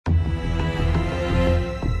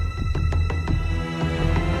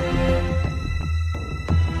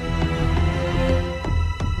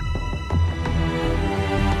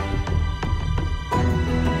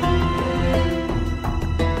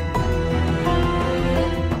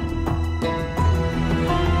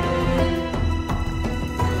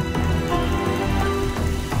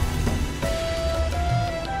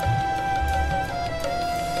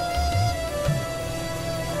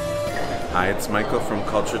Hi, it's Michael from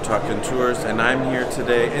Culture Talk and Tours, and I'm here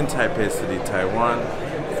today in Taipei City, Taiwan,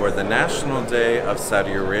 for the National Day of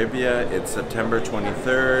Saudi Arabia. It's September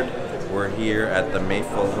 23rd. We're here at the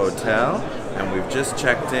Mayful Hotel, and we've just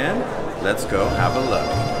checked in. Let's go have a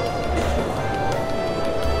look.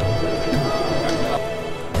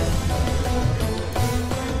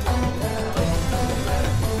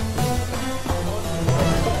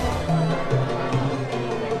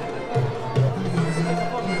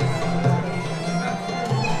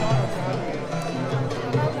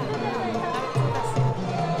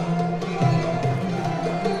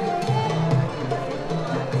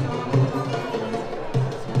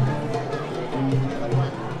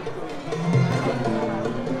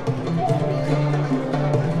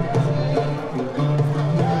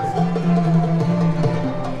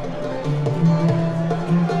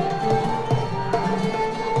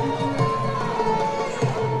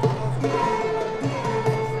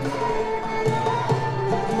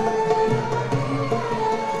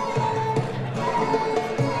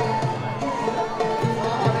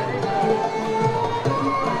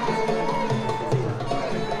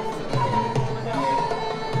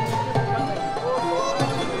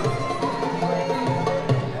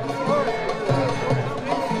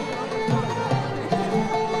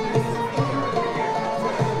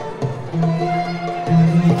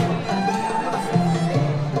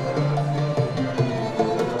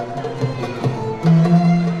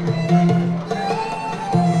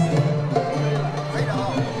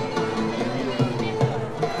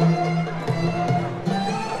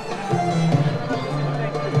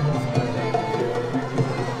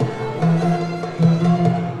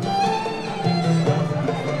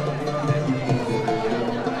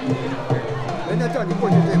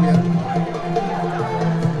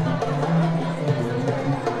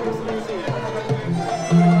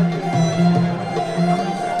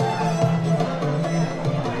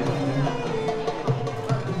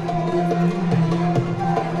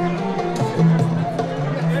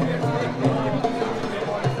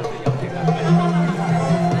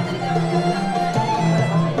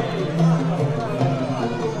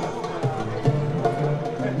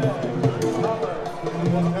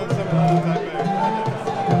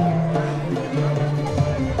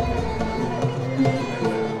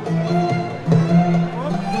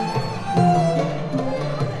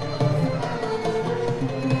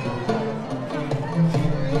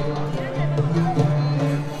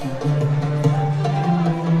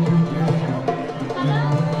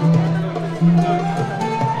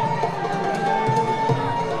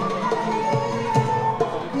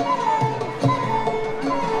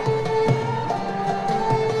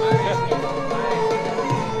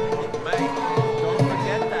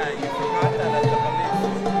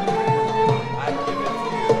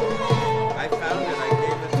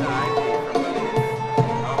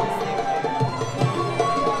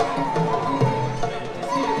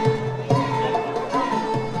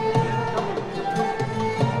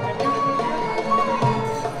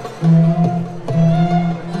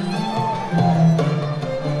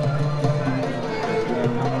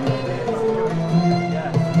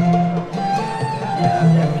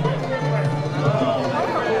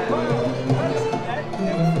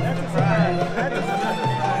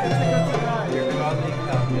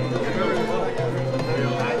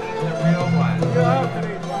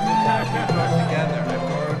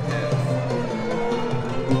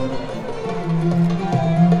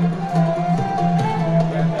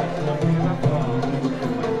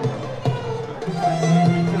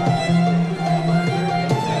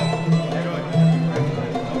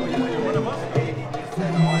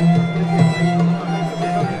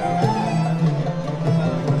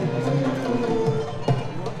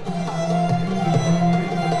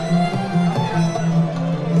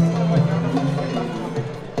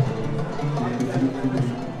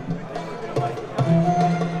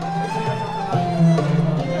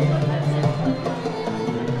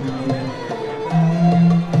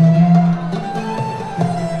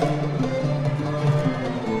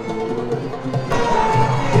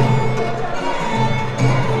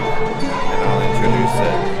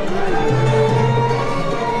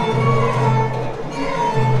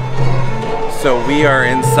 So we are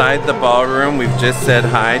inside the ballroom. We've just said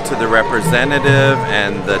hi to the representative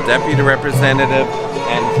and the deputy representative,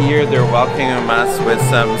 and here they're welcoming us with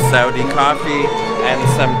some Saudi coffee and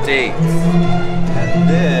some dates. And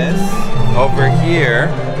this over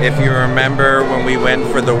here, if you remember when we went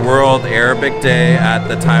for the World Arabic Day at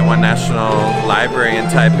the Taiwan National Library in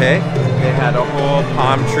Taipei, they had a whole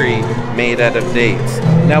palm tree made out of dates.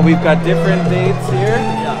 Now we've got different dates here.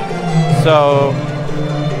 So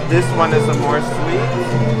this one is a more sweet?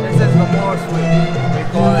 This is the more sweet. We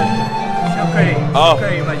call it sukari. Oh,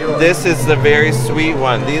 Sukari mayor. this is the very sweet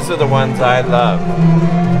one. These are the ones I love.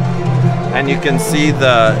 And you can see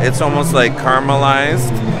it's almost like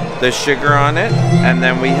caramelized, the sugar on it. And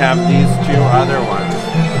then we have these two other ones.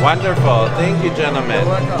 Wonderful. Thank you, gentlemen.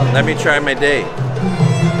 Let me try my date.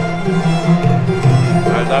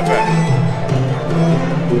 I love it.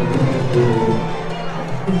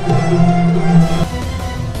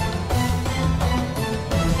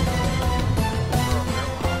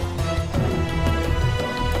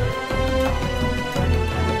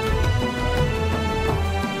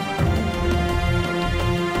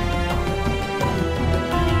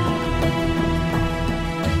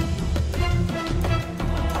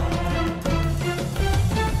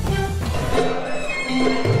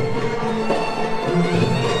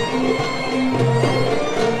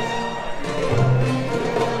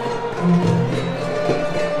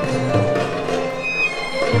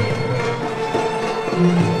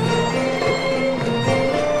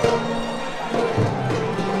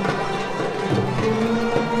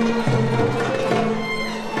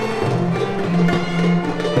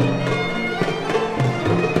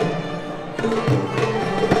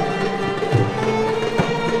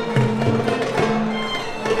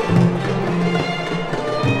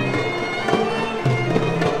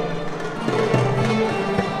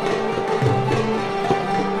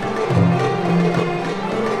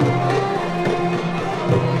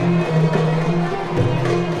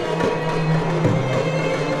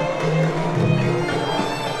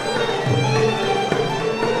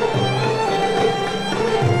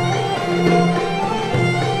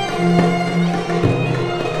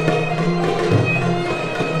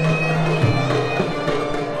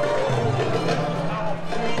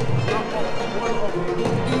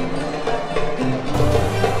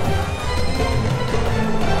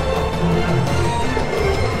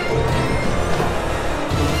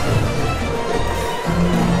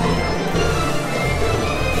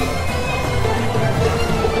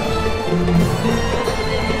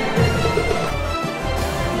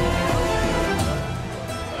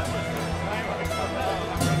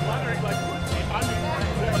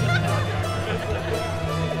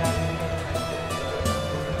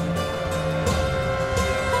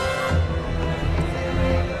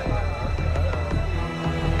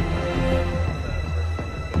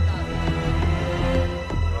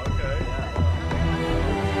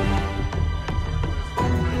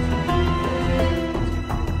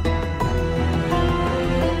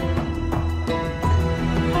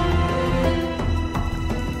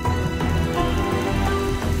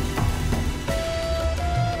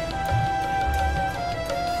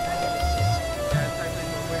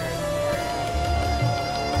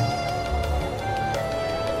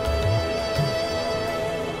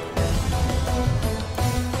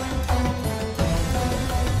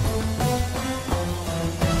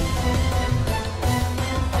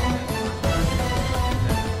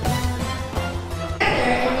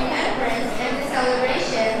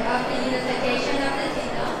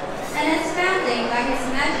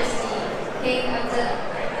 King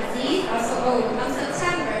Althaidi also owned on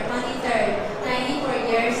September 23rd, 94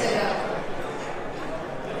 years ago.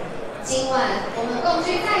 今晚我们共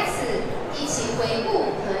聚在此，一起回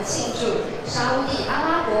顾和庆祝沙烏地阿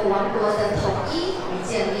拉伯王国的统一与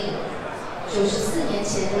建立。94年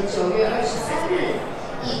前的9月23日，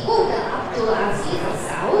已故的阿卜杜拉基和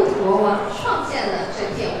沙烏国王创建了这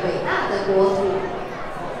片伟大的国土。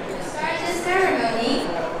To start this ceremony,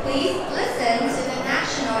 please listen to the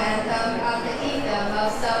national anthem of the Kingdom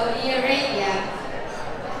of Saudi Arabia.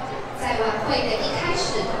 在晚会的一开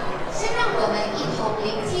始，先让我们一同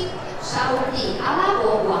聆听沙烏地阿拉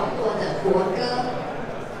伯王国的国歌。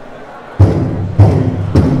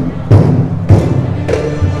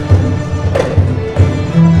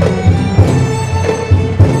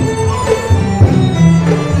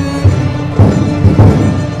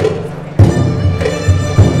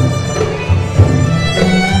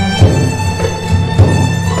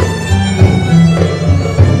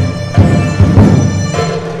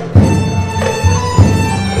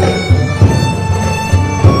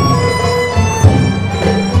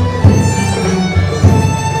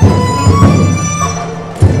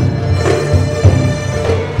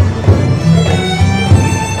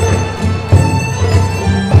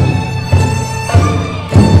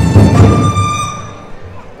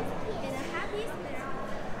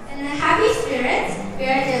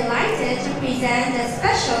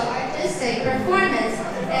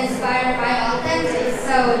Inspired by authentic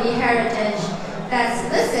Saudi heritage. Let's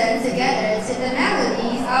listen together to the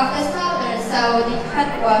melodies of the Southern Saudi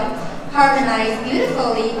Fatwa harmonized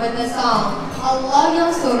beautifully with the song Allah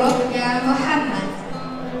Yang Suruk Ya Muhammad.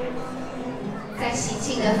 在喜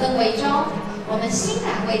庆的氛围中，我们欣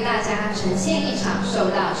然为大家呈现一场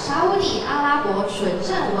受到沙烏地阿拉伯纯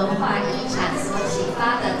正文化遗产所启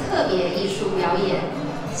发的特别艺术表演，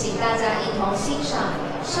请大家一同欣赏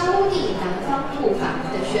沙烏地南方护法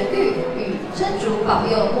的旋律与真主保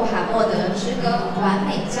佑穆罕默德之歌完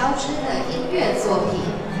美交织的音乐作品。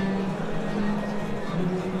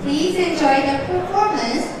Please enjoy the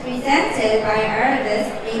performance presented by Arabist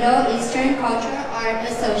Middle Eastern Cultural Art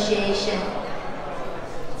Association.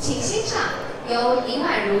 请欣赏由李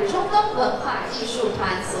宛如中东文化艺术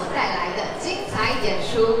团所带来的精彩演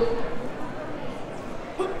出。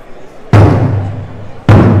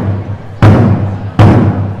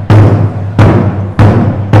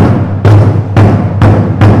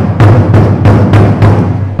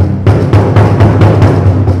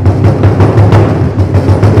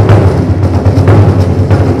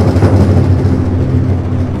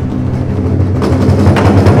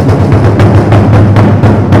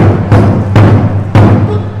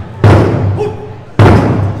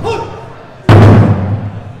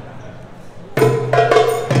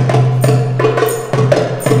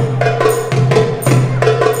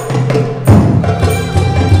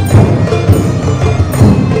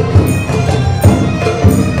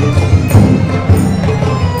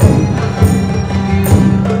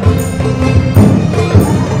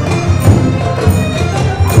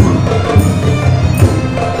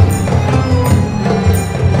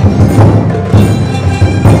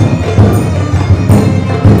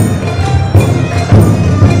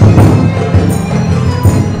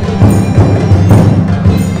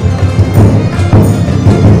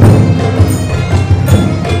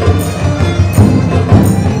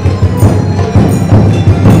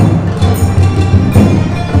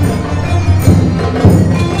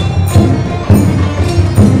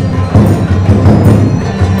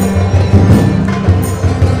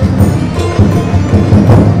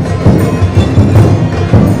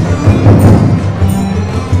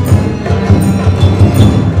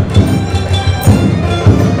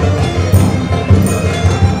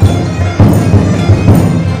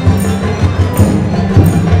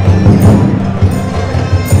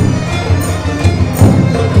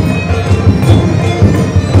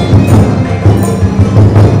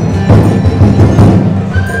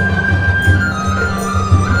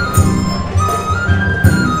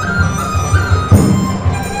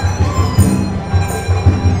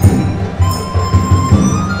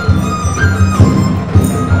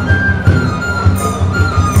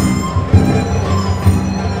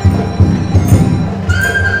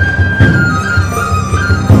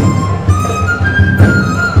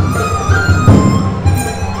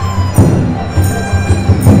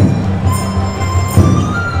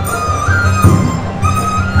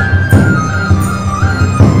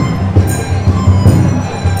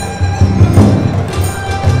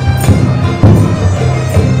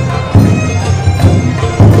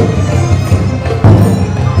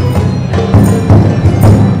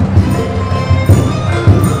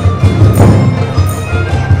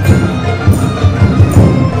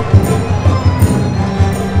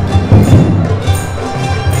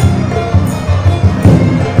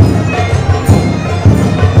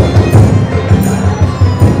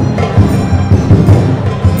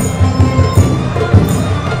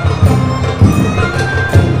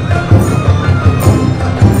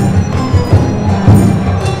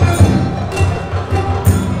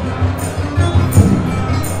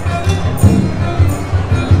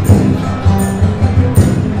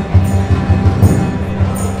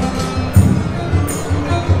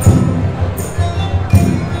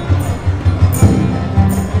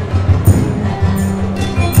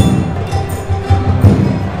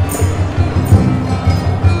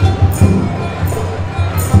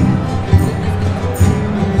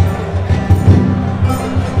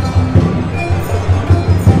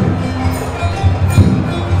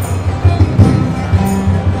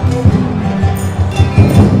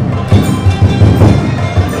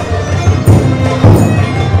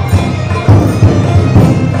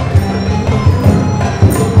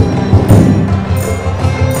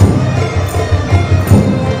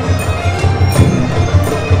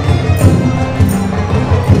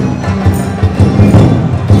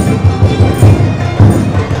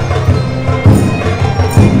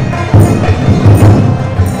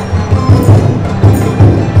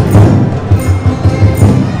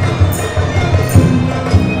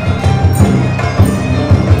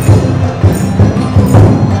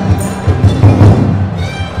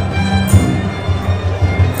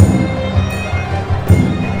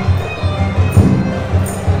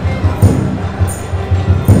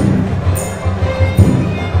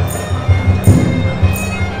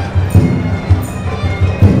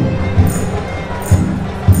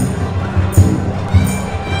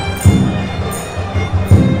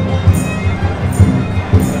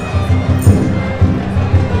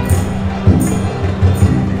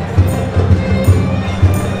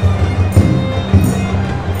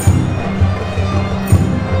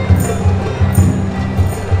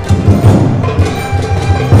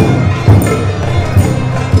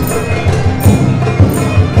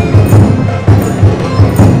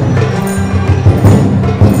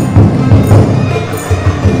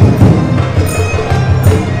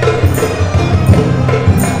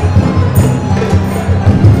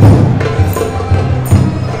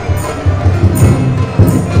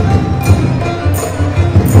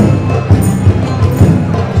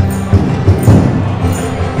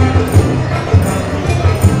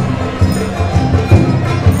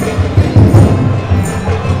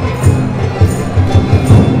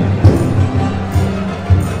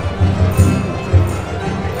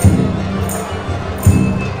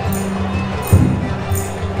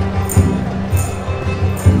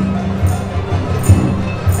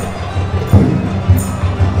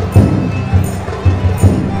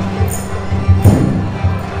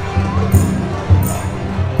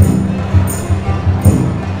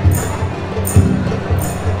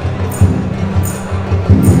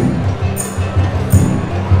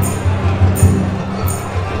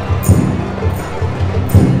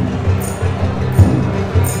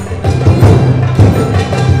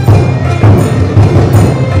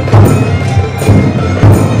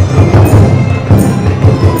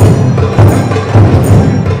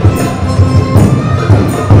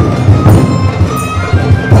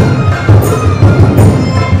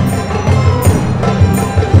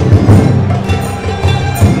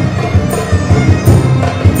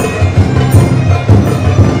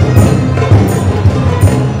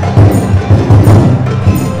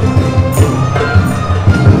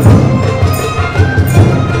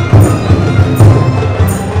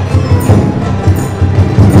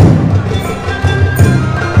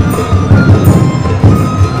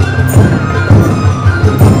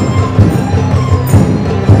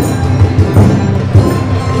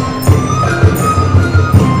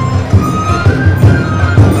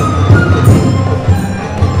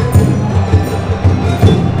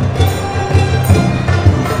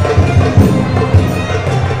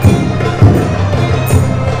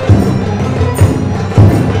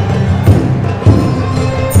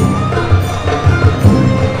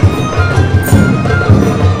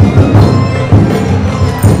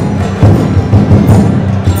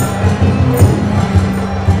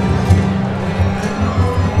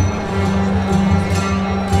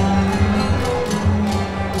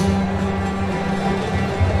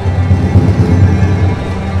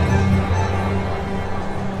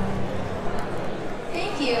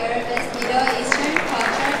here is Middle Eastern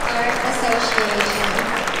Culture Art Association.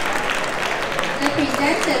 The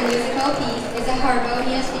presented musical piece is a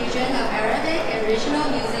harmonious fusion of Arabic and regional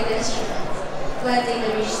music instruments, blending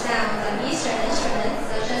the rich sounds of Eastern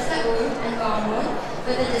instruments such as the oud and gongmun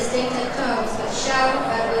with the distinctive tones of shout,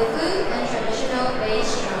 flute, and traditional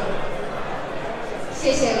bass drum.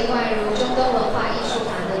 谢谢林婉如中东文化艺术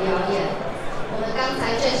团的表演。我们刚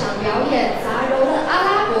才这场表演杂糅了阿拉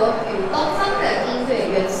伯与东方的音乐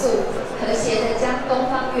元素，和谐地将东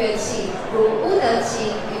方乐器如乌德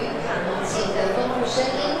琴与卡农琴的丰富声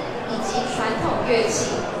音，以及传统乐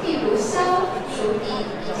器例如箫、竹笛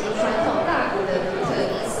以及传统大鼓的独特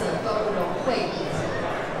音色都融汇一体。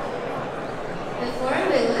Before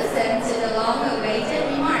we listen to the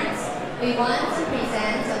long-awaited remarks, we want to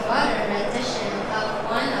present a modern rendition of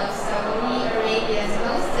one of Saudi Arabia's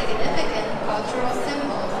most significant cultural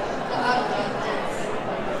symbols, the Adel dance.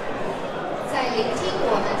 在聆听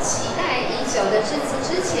我们期待已久的致辞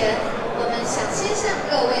之前，我们想先向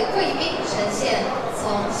各位贵宾呈现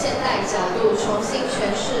从现代角度重新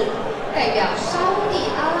诠释代表沙烏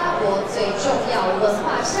地阿拉伯最重要文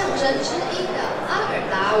化象征之一的阿尔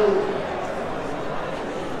达舞。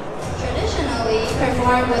Traditionally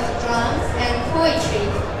performed with drums and poetry,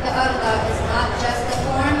 the Adel is not just a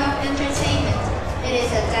form of entertainment. It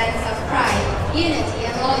is a dance of pride, unity,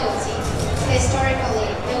 and loyalty.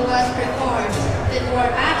 Historically, it was performed before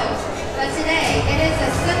battles, but today it is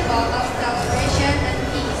a symbol of celebration and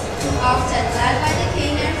peace, often led by the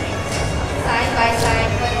king and princess, side by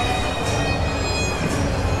side with the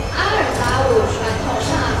阿尔达舞传统上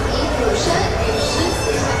以鼓声与诗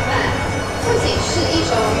词相伴，不仅是一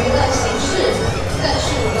种娱乐形式，更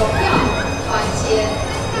是荣耀、团结、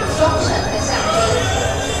忠诚的象征。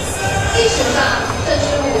历史上，这支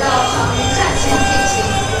舞蹈常于战前进行，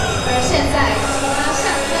而现在它象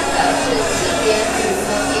征的是庆典与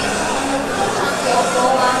和平，通常由国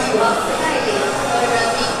王与王子带领，和人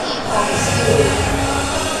民一同起舞。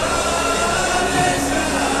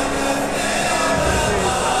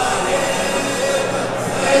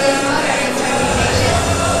early modern interpretation.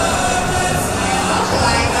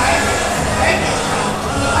 Socialized artists and orchestra,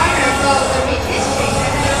 the honor both the rich history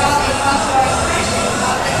and the evolving cultural expression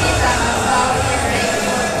of the Kingdom of Saudi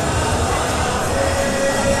Arabia.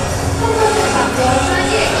 通过这场由专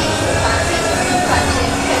业艺术团编组团结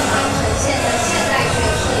乐团呈现的现代诠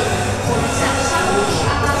释，我们向沙烏地阿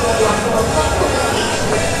拉伯王国丰富的历史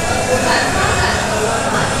和不断发展的文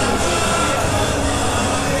化印记。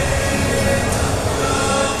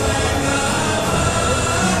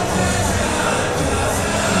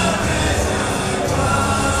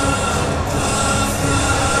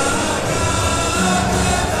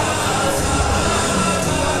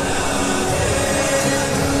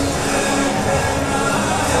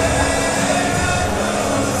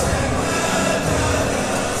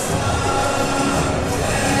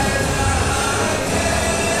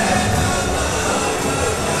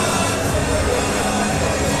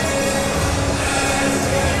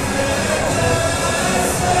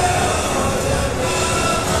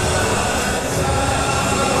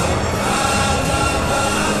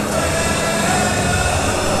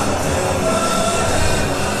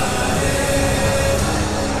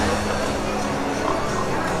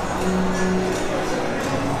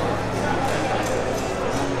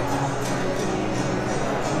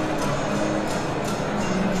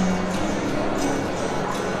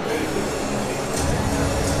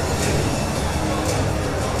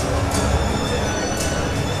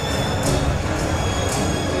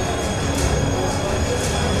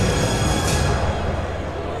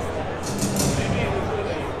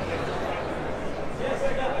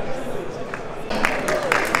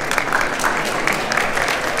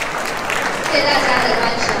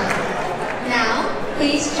Now,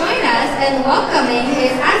 please join us in welcoming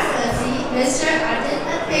His Excellency Mr. Adel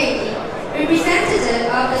Althaidi,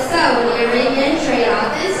 representative of the Saudi Arabian Trade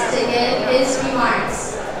Office, to give his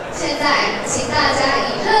remarks. 现在，请大家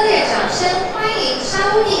以热烈掌声欢迎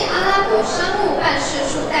沙烏地阿拉伯商务办事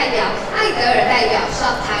处代表艾德尔代表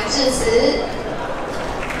上台致辞。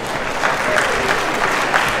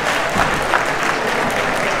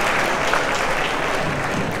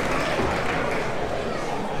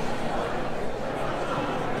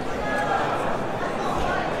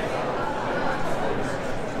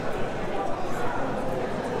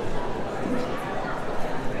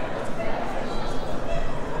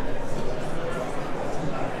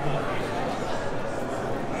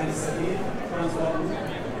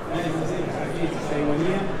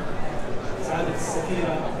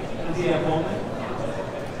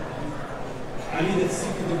عميدة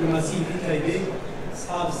السلك الدبلوماسي في تايبي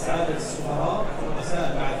أصحاب السعادة السفراء ورؤساء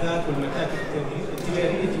البعثات والمكاتب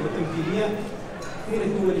التجارية والتمثيلية من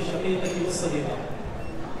الدول الشقيقة والصديقة،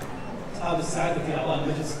 أصحاب السعادة أعضاء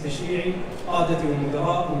المجلس التشريعي، قادة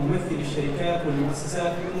ومدراء وممثلي الشركات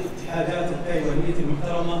والمؤسسات والاتحادات التايوانية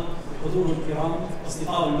المحترمة، حضور الكرام،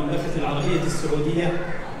 أصدقاء المملكة العربية السعودية،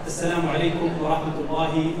 السلام عليكم ورحمة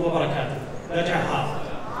الله وبركاته. رجعها.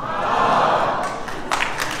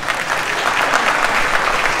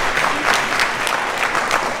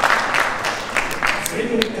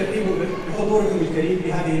 سعيد الترحيب بحضوركم الكريم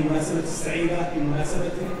بهذه المناسبة السعيدة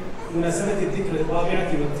بمناسبة الذكرى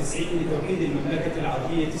الرابعة والتسعين لتوحيد المملكة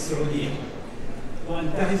العربية السعودية،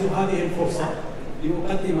 وأنتهز هذه الفرصة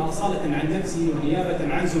لأقدم أصالة عن نفسي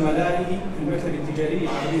ونيابة عن زملائي في المكتب التجاري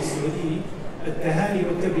العربي السعودي التهاني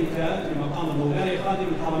والتبريكات لمقام مولاي خادم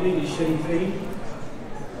الحرمين الشريفين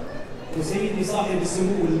وسيدي صاحب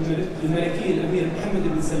السمو الملكي الأمير محمد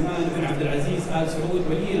بن سلمان بن عبد العزيز آل سعود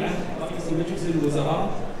ولي العهد رئيس مجلس الوزراء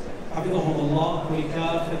حفظهم الله،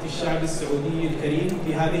 ولكافة الشعب السعودي الكريم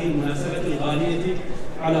في هذه المناسبة الغالية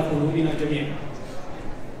على قلوبنا جميعا.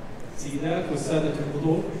 سيدات والسادة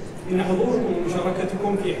الحضور، إن حضوركم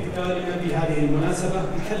ومشاركتكم في احتفالنا بهذه المناسبة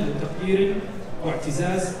محل تقدير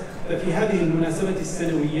واعتزاز، ففي هذه المناسبة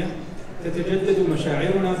السنوية تتجدد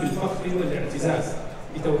مشاعرنا بالفخر والاعتزاز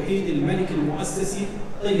بتوحيد الملك المؤسس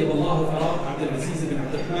طيب الله ثراه عبد العزيز بن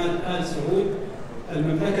عبد الرحمن آل سعود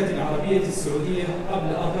المملكة العربية السعودية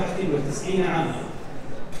قبل 94 عاما.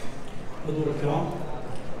 حضور الكرام،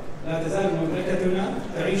 لا تزال مملكتنا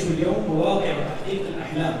تعيش اليوم مواقع تحقيق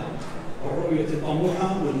الأحلام والرؤية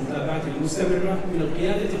الطموحة والمتابعة المستمرة من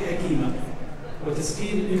القيادة الحكيمة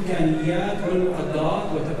وتسخير الإمكانيات والمقدرات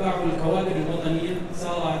وتفاعل الكوادر الوطنية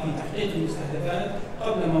سارع في تحقيق المستهدفات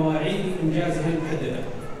قبل مواعيد إنجازها المحددة.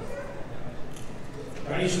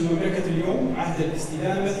 تعيش المملكة اليوم عهد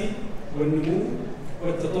الاستدامة والنمو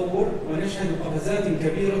والتطور، ونشهد قفزات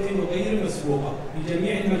كبيرة وغير مسبوقة في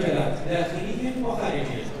جميع المجالات داخليا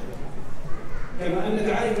وخارجيا، كما أن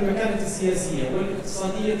تعرف المكانة السياسية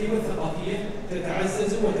والاقتصادية والثقافية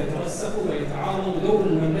تتعزز وتترسخ ويتعاظم دور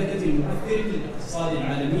المملكة المؤثر في الاقتصاد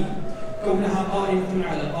العالمي كونها قائمة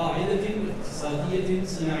على قاعدة اقتصادية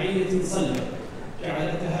صناعية صلبة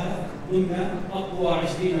جعلتها ضمن أقوى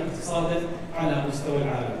 20 اقتصادا على مستوى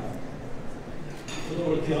العالم.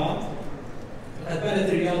 حضور الكرام، قد بنت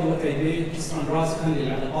الرياض وتايبي جسرا راسخا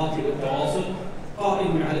للعلاقات والتواصل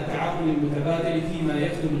قائم على التعاون المتبادل فيما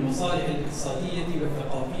يخدم المصالح الاقتصادية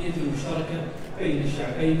والثقافية المشتركة بين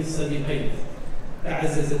الشعبين الصديقين.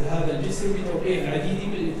 تعززت هذا الجسر بتوقيع العديد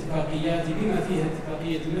من الاتفاقيات بما فيها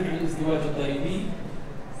اتفاقية منع الازدواج الضريبي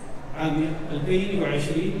عام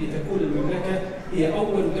 2020 لتكون المملكة هي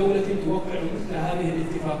أول دولة توقع مثل هذه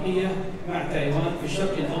الاتفاقية مع تايوان في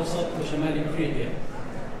الشرق الأوسط وشمال أفريقيا،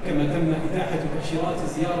 كما تم إتاحة تأشيرات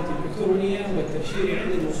الزيارة الإلكترونية والتأشير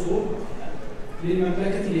عند الوصول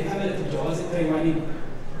للمملكة لحملة الجواز التايواني،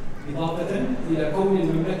 إضافة إلى كون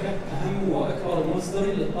المملكة أهم وأكبر مصدر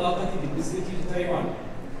للطاقة بالنسبة لتايوان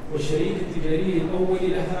والشريك التجاري الأول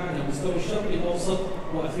لها على مستوى الشرق الأوسط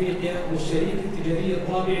وأفريقيا، والشريك التجاري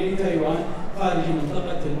الرابع لتايوان خارج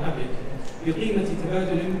منطقة الأبك بقيمة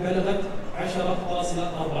تبادل بلغت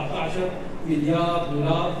 10.14 مليار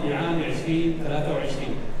دولار في عام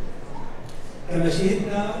 2023. كما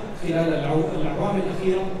شهدنا خلال الأعوام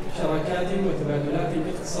الأخيرة شراكات وتبادلات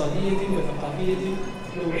اقتصادية وثقافية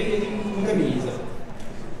نوعية متميزة،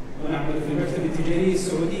 ونعمل في المكتب التجاري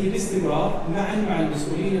السعودي باستمرار معا مع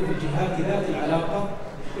المسؤولين في الجهات ذات العلاقة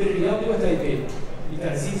بالرياض وتايبي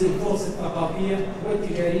لتعزيز الفرص الثقافية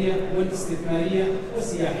والتجارية والاستثمارية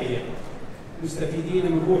والسياحية، مستفيدين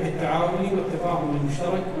من روح التعاون والتفاهم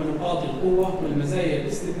المشترك ونقاط القوة والمزايا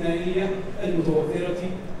الاستثنائية المتوفرة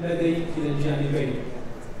لدي كلا الجانبين.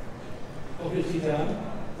 وفي الختام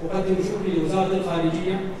أقدم شكري لوزارة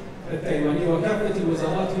الخارجية التايوانية وكافة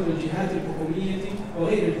الوزارات والجهات الحكومية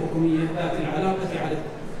وغير الحكومية ذات العلاقة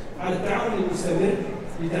على التعاون المستمر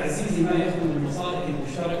لتعزيز ما يخدم المصالح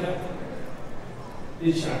المشتركة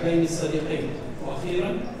للشعبين الصديقين.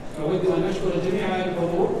 وأخيرا أود أن أشكر الجميع على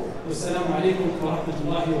الحضور، والسلام عليكم ورحمة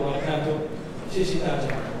الله وبركاته. شيشي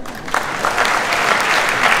تاجا.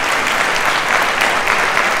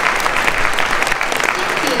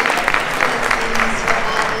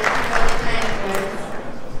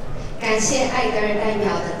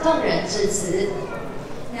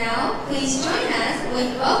 Now, please join us with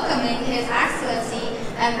welcoming His Excellency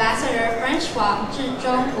Ambassador Francois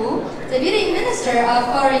Zhizhonghu, Deputy Minister of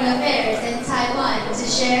Foreign Affairs in Taiwan, to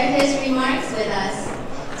share his remarks with us.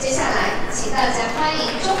 接下来，请大家欢迎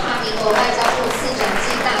中华民国外交部次长暨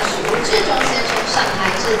大使吴志忠先生上台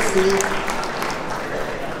致辞。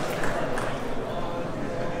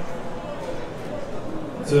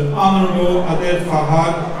the Honorable Adel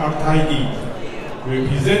Althaidi,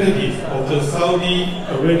 representative of the Saudi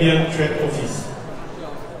Arabian Trade Office,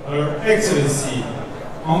 Her Excellency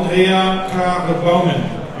Andrea Baumann,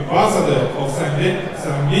 Ambassador of St.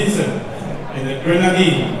 Vincent and the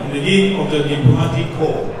Grenadine and the Dean of the Diplomatic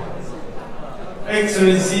Corps,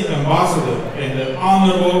 Excellency Ambassador and the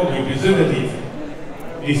Honorable Representative,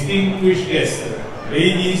 distinguished guests,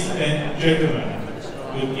 ladies and gentlemen,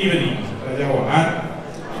 good evening. 大家晚安.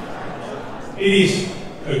 It is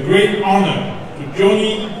a great honor to join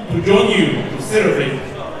you to celebrate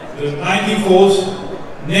the 94th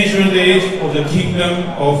National Day of the Kingdom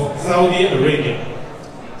of Saudi Arabia.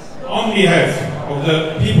 On behalf of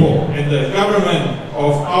the people and the government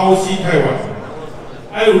of ROC Taiwan,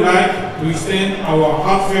 I would like to extend our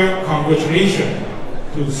heartfelt congratulations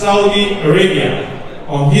to Saudi Arabia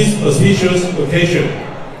on this auspicious occasion.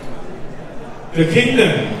 The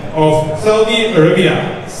Kingdom of Saudi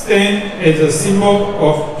Arabia stands as a symbol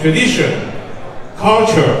of tradition,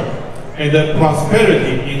 culture, and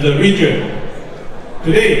prosperity in the region.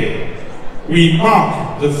 Today, we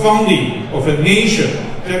mark the founding of a nation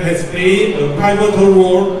that has played a pivotal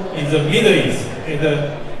role in the Middle East and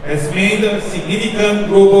has made significant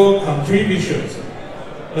global contributions,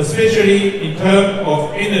 especially in terms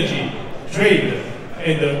of energy, trade,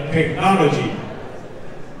 and technology.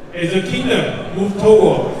 As the kingdom moves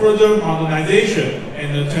toward further modernization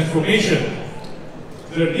and transformation,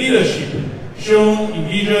 the leadership shown in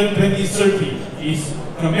Vision 2030 is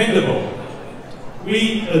commendable.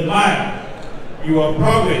 We admire your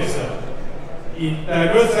progress in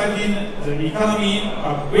diversifying the economy,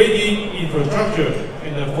 upgrading infrastructure,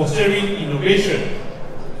 and fostering innovation.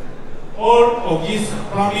 All of these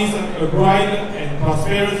promise a bright and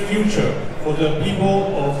prosperous future for the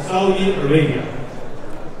people of Saudi Arabia.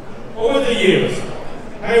 Over the years,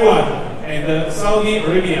 Taiwan and Saudi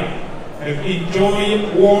Arabia have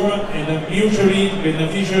enjoyed warm and mutually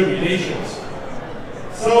beneficial relations.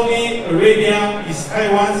 Saudi Arabia is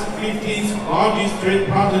Taiwan's 15th largest trade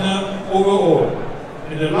partner overall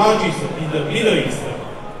and the largest in the Middle East.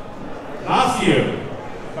 Last year,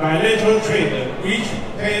 bilateral trade reached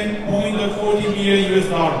 $10.40 million.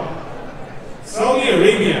 Saudi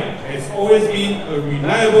Arabia has always been a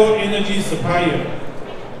reliable energy supplier,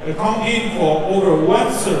 accounting for over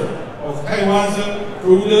 1/3 of Taiwan's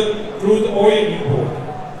crude oil import.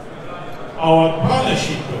 Our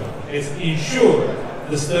partnership has ensured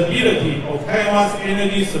the stability of Taiwan's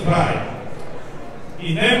energy supply,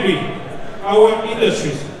 enabling our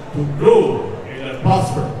industries to grow and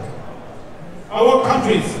prosper. Our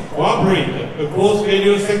countries cooperate across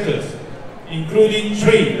various sectors, including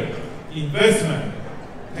trade, investment,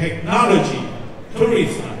 technology,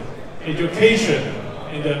 tourism, education,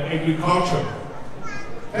 and agriculture.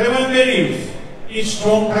 Taiwan values its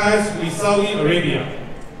strong ties with Saudi Arabia,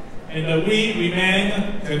 and we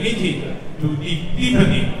remain committed to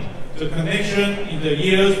deepening the connection in the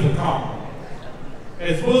years to come.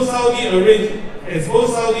 As both Saudi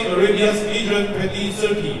Arabia's Vision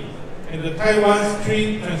 2030 and Taiwan's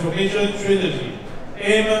Twin Transformation Strategy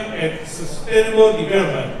aim at sustainable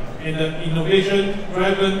development and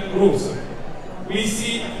innovation-driven growth, we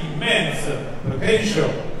see immense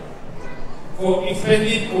potential for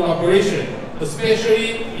expanded cooperation,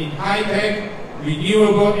 especially in high-tech,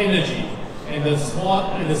 renewable energy and the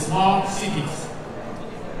smart cities.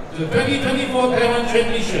 The 2024 Taiwan Trade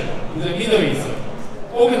Mission to the Middle East,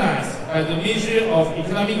 organized by the Ministry of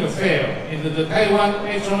Economic Affairs and the Taiwan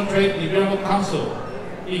External Trade Development Council,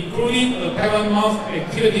 including a Taiwan Month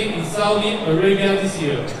activity in Saudi Arabia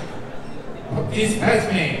this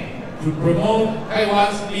past May, to promote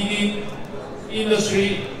Taiwan's leading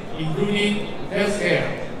industry, including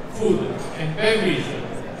healthcare, food and beverage,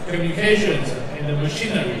 communications, and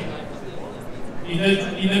machinery. In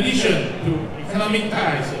addition to economic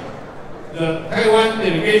ties, the Taiwan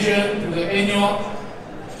delegation to the annual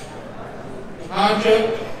Hajj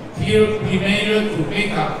pilgrimage to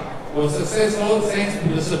Mecca was successful thanks to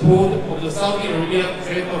the support of the Saudi Arabia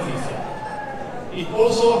Trade Office. It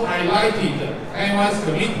also highlighted Taiwan's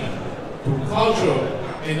commitment to cultural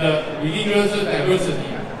and religious diversity.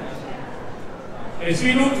 As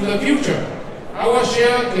we look to the future, our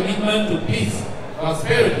shared commitment to peace,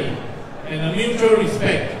 prosperity, and mutual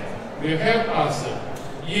respect will help us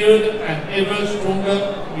yield an ever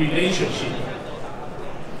stronger relationship.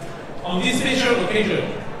 On this special occasion,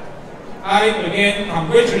 I again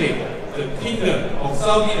congratulate the Kingdom of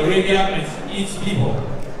Saudi Arabia and its people.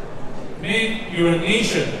 May your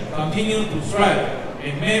nation continue to thrive,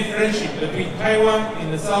 and may friendship between Taiwan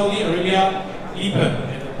and Saudi Arabia deepen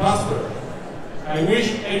and prosper. I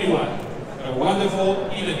wish everyone a wonderful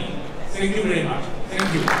evening. Thank you very much.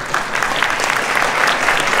 Thank you.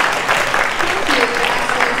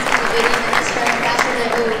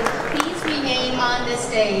 Please remain on the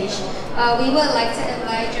stage. We would like to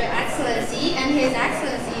invite Your Excellency and His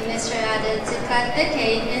Excellency Mr. Adel to cut the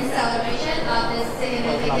cake in celebration of this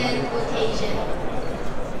significant occasion.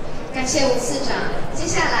 感谢吴次长。接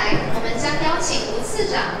下来，我们将邀请吴次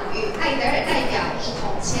长与艾德尔代表一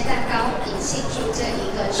同切蛋糕，以庆祝这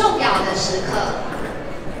一个重要的时刻。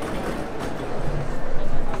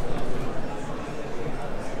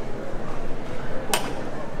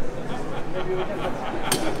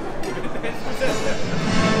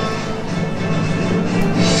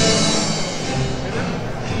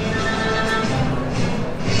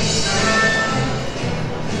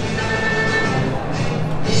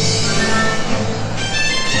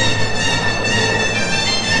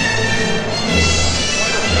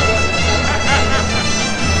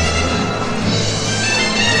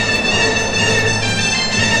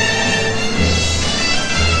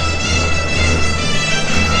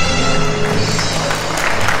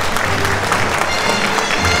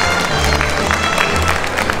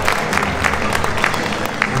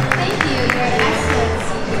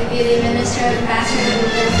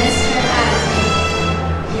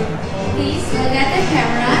Please look at the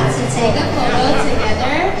camera to take a photo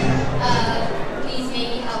together. Please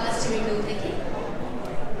maybe help us to remove the cake.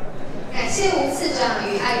 感谢吴次长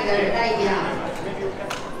与艾德尔代表。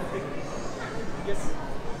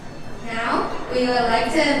Now, we would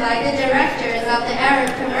like to invite the directors of the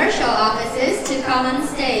Arab commercial offices to come on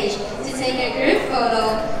stage to take a group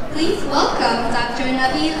photo. Please welcome Dr.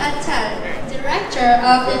 Nabil Attal, Director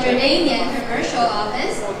of the Jordanian Commercial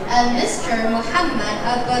Office, and Mr. Muhammad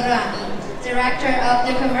Al-Barrani, Director of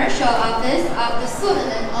the Commercial Office of the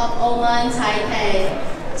Sultan of Oman, Taipei.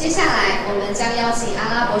 接下来，我们将邀请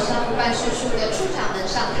阿拉伯商务办事处的处长们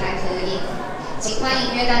上台合影，请欢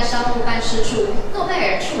迎约旦商务办事处诺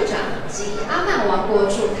贝尔处长及阿曼王国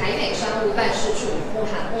驻台北商务办事处穆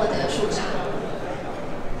罕默德处长。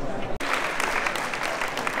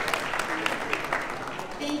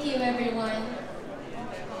Thank you, everyone.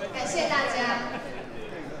 感谢大家。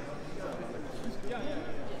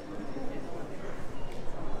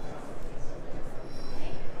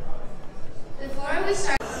Before we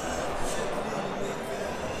start.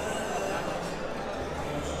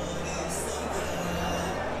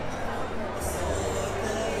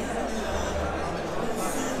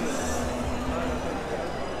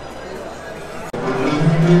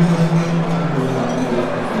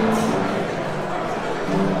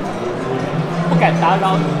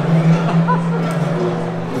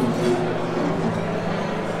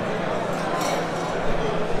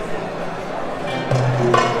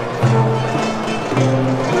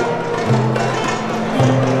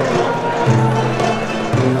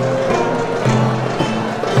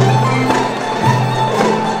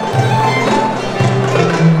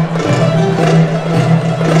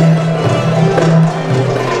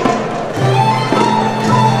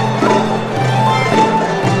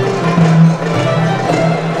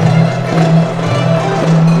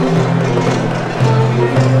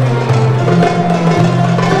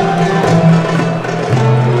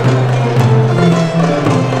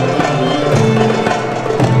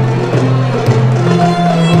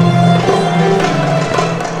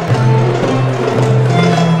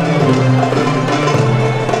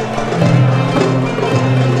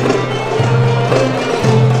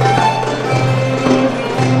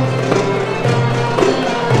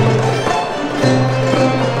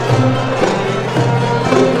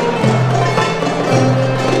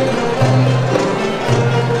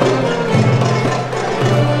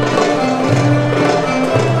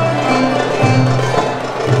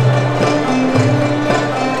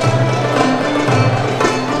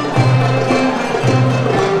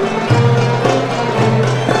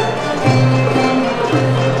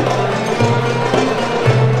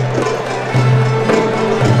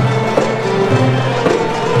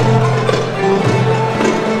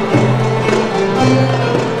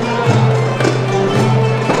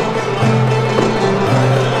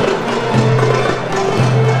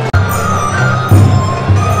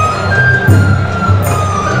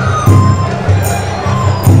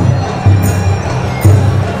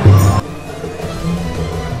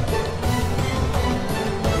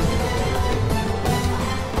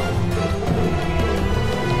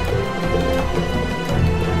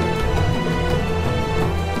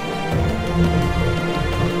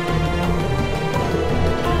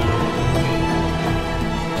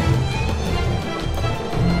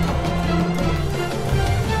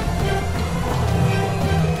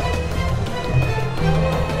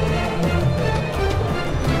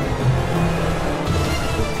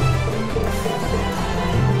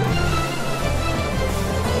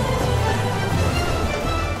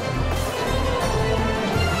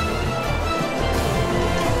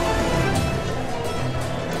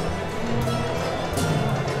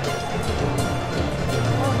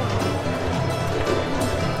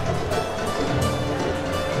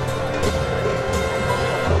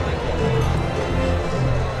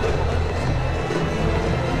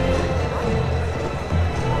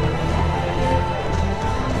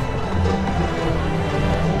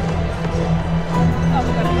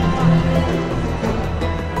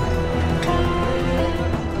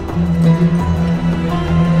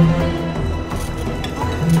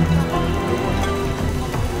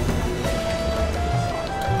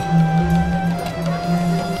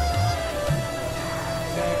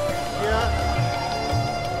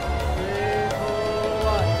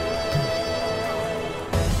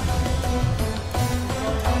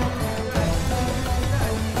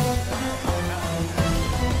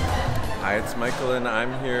 it's Michael, and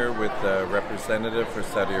I'm here with the representative for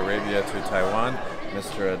Saudi Arabia to Taiwan,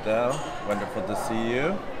 Mr. Adel. Wonderful to see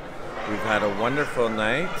you. We've had a wonderful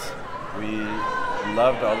night. We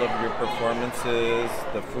loved all of your performances.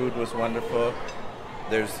 The food was wonderful.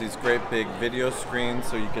 There's these great big video screens,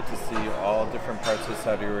 so you get to see all different parts of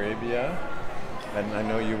Saudi Arabia. And I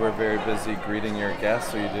know you were very busy greeting your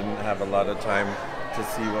guests, so you didn't have a lot of time to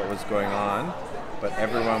see what was going on. But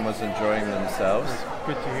everyone was enjoying themselves.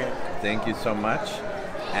 Good to hear. Thank you so much.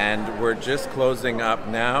 And we're just closing up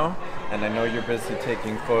now, and I know you're busy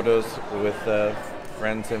taking photos with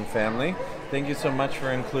friends and family. Thank you so much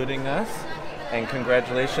for including us, and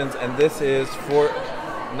congratulations. And this is for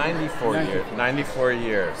 94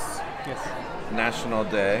 years. Yes. National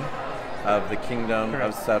Day of the Kingdom Correct.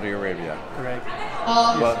 of Saudi Arabia. Correct.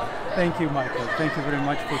 Well, Thank you, Michael. Thank you very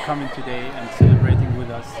much for coming today and celebrating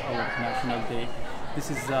with us our National Day. This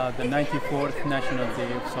is the 94th National Day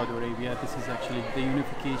of Saudi Arabia. This is actually the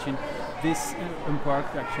unification. This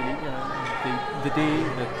embarked actually the day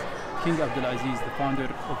that King Abdulaziz, the founder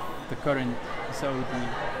of the current Saudi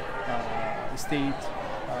state,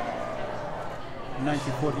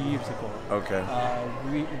 94 years ago. okay.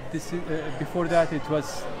 Before that it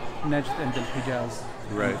was Najd and Al-Hijaz.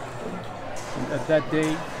 Right. And at that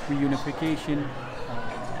day, reunification,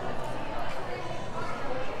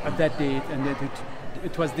 at that date, and that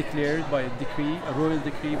it was declared by a decree, a royal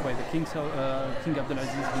decree by the King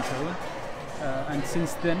Abdulaziz bin Saud. And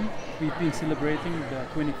since then, we've been celebrating the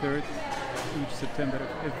 23rd each September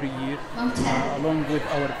of every year, along with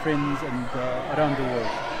our friends and around the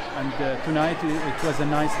world. And tonight it was a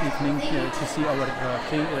nice evening to see our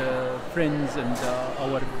friends and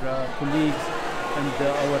our colleagues and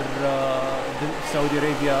our the Saudi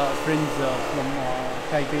Arabia friends from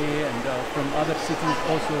Taipei and from other cities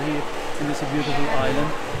also here in this beautiful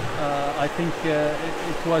island. I think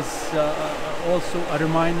it was also a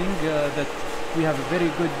reminding that we have a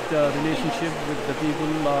very good relationship with the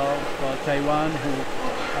people of Taiwan who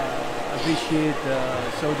appreciate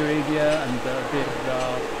Saudi Arabia and their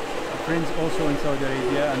friends also in Saudi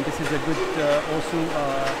Arabia, and this is a good also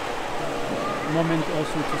moment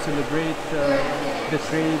also to celebrate the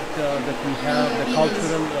trade that we have, the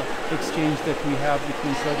cultural exchange that we have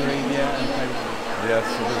between Saudi Arabia and Taiwan. Yes,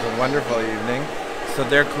 it was a wonderful evening. So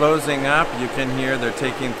they're closing up. You can hear they're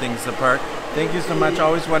taking things apart. Thank you so much.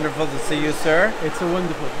 Always wonderful to see you, sir. It's a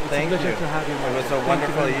wonderful. It's Thank a pleasure you. to have you. It was a Thank you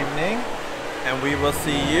wonderful very much. evening, and we will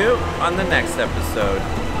see you on the next episode.